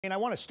And I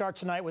want to start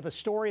tonight with a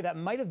story that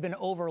might have been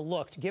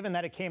overlooked, given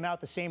that it came out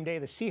the same day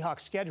the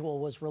Seahawks schedule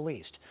was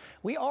released.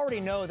 We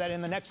already know that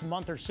in the next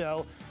month or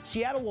so,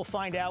 Seattle will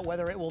find out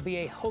whether it will be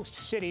a host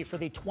city for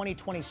the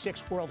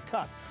 2026 World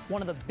Cup,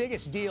 one of the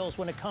biggest deals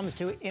when it comes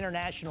to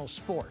international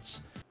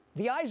sports.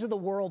 The eyes of the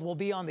world will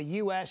be on the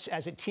U.S.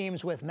 as it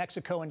teams with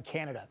Mexico and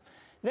Canada.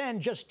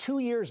 Then, just 2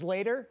 years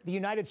later, the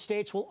United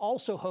States will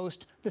also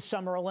host the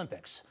Summer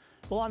Olympics.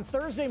 Well, on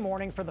Thursday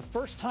morning, for the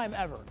first time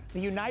ever, the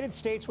United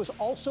States was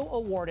also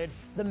awarded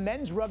the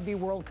Men's Rugby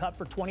World Cup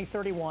for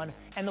 2031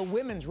 and the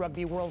Women's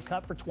Rugby World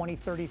Cup for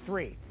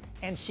 2033.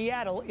 And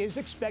Seattle is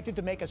expected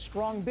to make a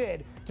strong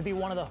bid to be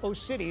one of the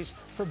host cities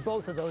for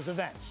both of those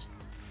events.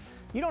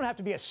 You don't have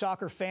to be a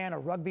soccer fan, a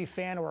rugby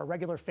fan, or a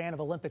regular fan of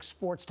Olympic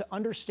sports to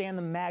understand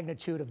the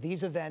magnitude of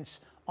these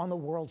events on the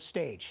world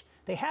stage.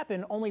 They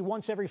happen only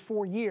once every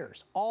 4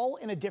 years, all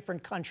in a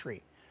different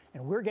country.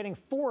 And we're getting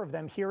 4 of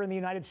them here in the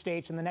United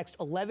States in the next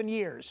 11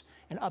 years,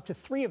 and up to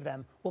 3 of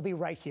them will be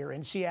right here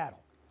in Seattle.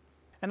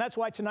 And that's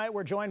why tonight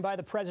we're joined by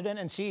the president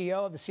and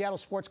CEO of the Seattle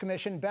Sports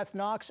Commission, Beth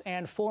Knox,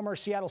 and former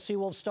Seattle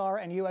Seahawks star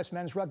and U.S.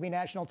 men's rugby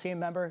national team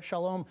member,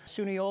 Shalom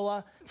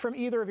Suniula. From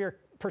either of your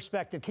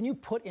perspective, can you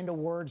put into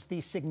words the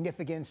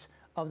significance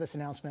of this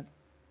announcement?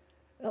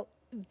 Well,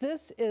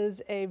 this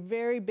is a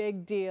very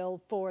big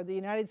deal for the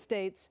United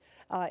States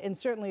and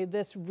certainly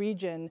this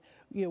region.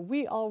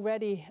 We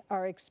already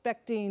are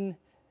expecting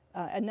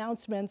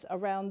announcements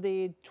around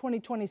the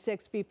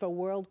 2026 FIFA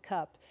World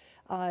Cup.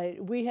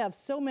 We have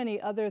so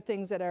many other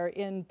things that are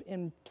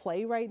in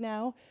play right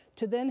now.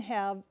 To then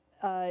have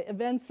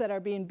events that are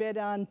being bid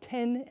on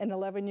 10 and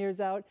 11 years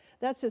out,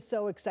 that's just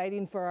so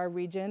exciting for our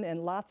region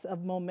and lots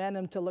of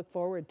momentum to look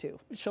forward to.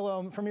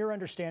 Shalom, from your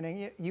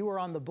understanding, you were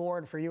on the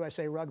board for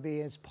USA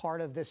Rugby as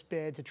part of this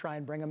bid to try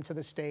and bring them to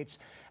the States.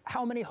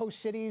 How many host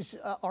cities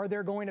are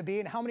there going to be,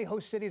 and how many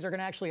host cities are going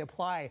to actually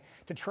apply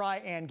to try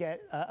and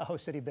get a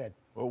host city bid?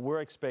 Well, we're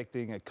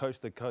expecting a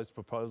coast-to-coast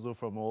proposal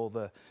from all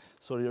the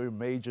sort of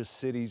major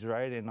cities,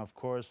 right? And of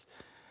course,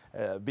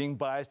 being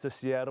biased to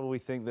Seattle, we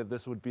think that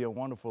this would be a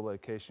wonderful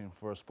location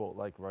for a sport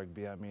like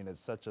rugby. I mean,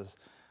 it's such a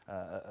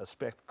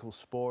spectacle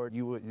sport.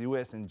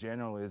 U.S. in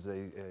general is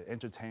a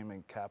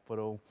entertainment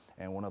capital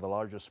and one of the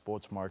largest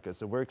sports markets.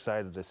 So we're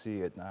excited to see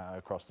it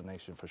across the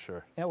nation for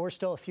sure. Yeah, we're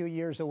still a few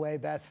years away,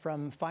 Beth,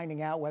 from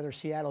finding out whether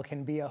Seattle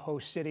can be a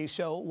host city.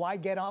 So why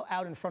get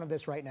out in front of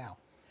this right now?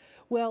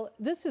 Well,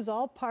 this is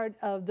all part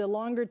of the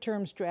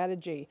longer-term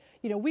strategy.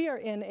 We are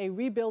in a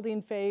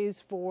rebuilding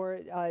phase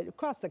for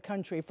across the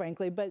country,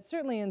 frankly, but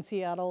certainly in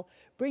Seattle,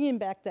 bringing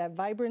back that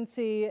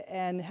vibrancy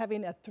and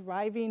having a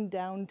thriving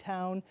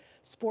downtown.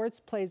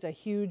 Sports plays a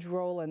huge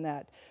role in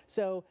that.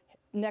 So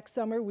next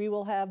summer, we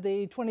will have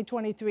the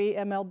 2023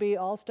 MLB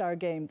All-Star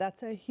Game.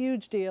 That's a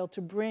huge deal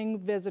to bring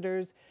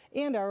visitors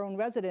and our own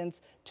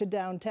residents to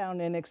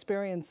downtown and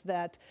experience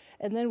that.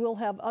 And then we'll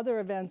have other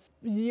events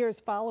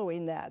years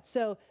following that.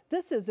 So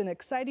this is an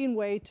exciting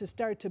way to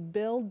start to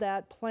build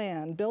that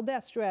plan, build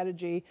that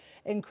strategy,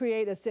 and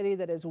create a city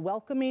that is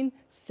welcoming,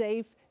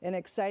 safe, an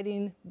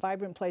exciting,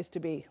 vibrant place to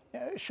be.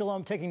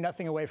 Shalom, taking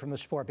nothing away from the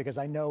sport, because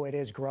I know it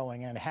is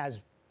growing and it has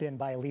been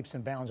by leaps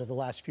and bounds over the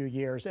last few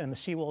years, and the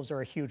Seawolves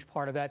are a huge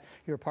part of that.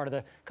 You're part of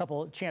the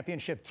couple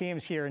championship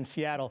teams here in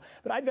Seattle.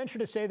 But I'd venture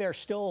to say there are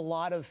still a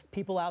lot of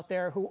people out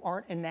there who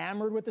aren't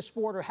enamored with the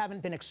sport or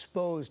haven't been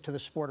exposed to the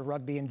sport of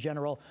rugby in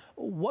general.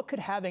 What could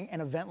having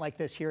an event like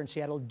this here in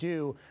Seattle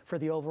do for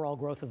the overall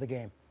growth of the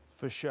game?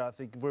 For sure. I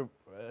think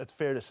it's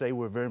fair to say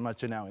we're very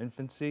much in our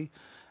infancy.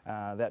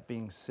 That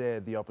being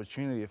said, the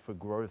opportunity for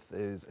growth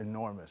is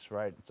enormous,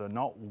 right? So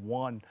not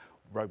one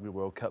Rugby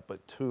World Cup,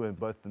 but 2 in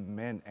both the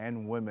men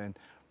and women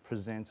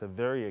presents a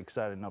very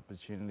exciting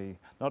opportunity,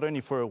 not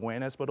only for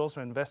awareness, but also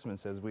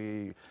investments as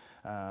we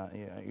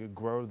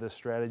grow the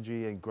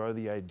strategy and grow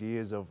the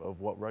ideas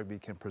of what rugby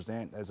can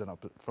present as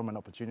from an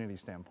opportunity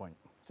standpoint.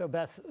 So,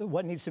 Beth,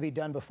 what needs to be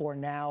done before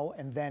now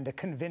and then to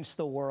convince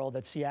the world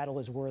that Seattle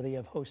is worthy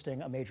of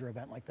hosting a major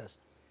event like this?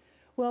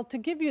 Well, to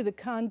give you the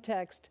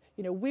context,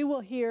 we will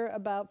hear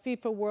about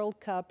FIFA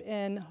World Cup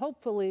in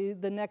hopefully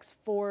the next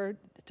 4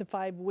 to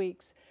 5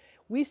 weeks.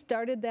 We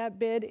started that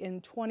bid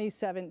in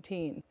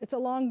 2017. It's a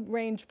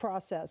long-range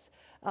process,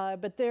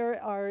 but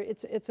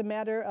it's a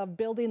matter of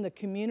building the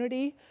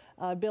community,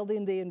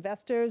 building the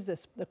investors,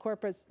 the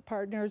corporate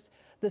partners.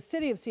 The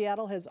city of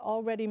Seattle has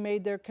already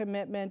made their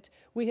commitment.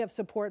 We have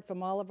support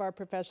from all of our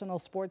professional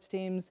sports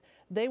teams.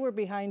 They were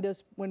behind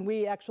us when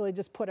we actually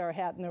just put our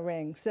hat in the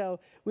ring. So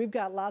we've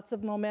got lots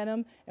of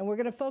momentum, and we're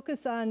going to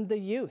focus on the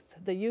youth.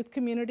 The youth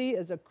community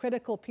is a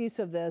critical piece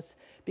of this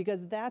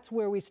because that's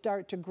where we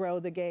start to grow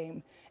the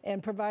game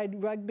and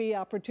provide rugby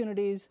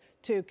opportunities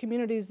to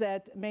communities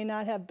that may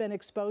not have been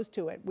exposed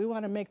to it. it. We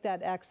want to make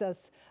that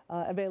access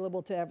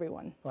available to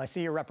everyone. Well, I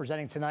see you're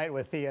representing tonight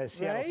with the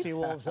Seattle Right?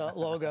 Seawolves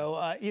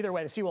logo. Either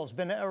way, the Seawolves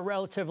been a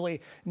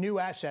relatively new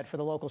asset for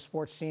the local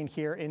sports scene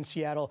here in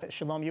Seattle.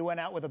 Shalom, you went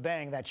out with a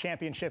bang, that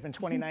championship in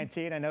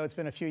 2019. I know it's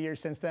been a few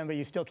years since then, but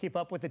you still keep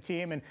up with the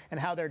team and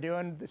how they're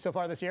doing so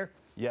far this year?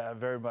 Yeah,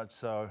 very much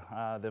so.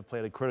 They've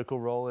played a critical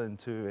role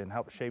and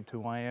helped shape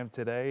who I am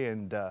today,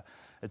 and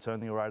it's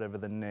only right over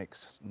the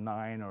next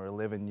 9 or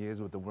 11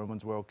 years with the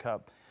Women's World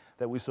Cup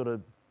that we sort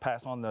of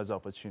pass on those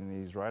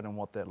opportunities, right, and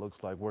what that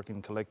looks like,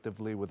 working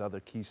collectively with other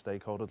key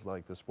stakeholders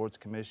like the Sports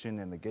Commission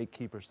and the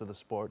gatekeepers to the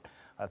sport.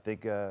 I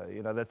think,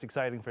 that's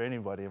exciting for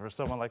anybody. And for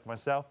someone like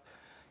myself,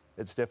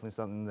 it's definitely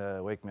something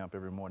to wake me up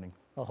every morning.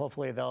 Well,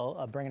 hopefully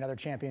they'll bring another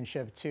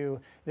championship to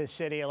this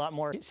city. A lot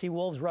more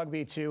Seawolves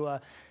rugby to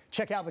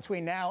check out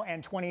between now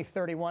and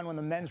 2031 when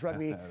the men's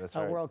rugby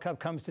right. World Cup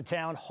comes to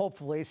town.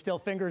 Hopefully, still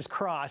fingers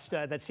crossed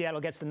that Seattle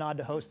gets the nod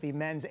to host the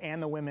men's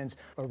and the women's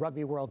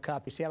Rugby World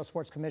Cup. The Seattle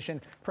Sports Commission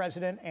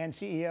President and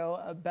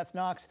CEO Beth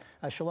Knox,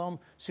 Shalom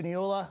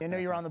Suniula. I know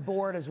you're on the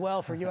board as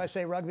well for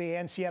USA Rugby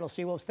and Seattle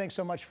Seawolves. Thanks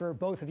so much for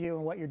both of you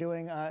and what you're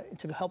doing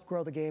to help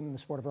grow the game in the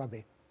sport of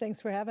rugby. Thanks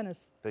for having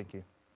us. Thank you.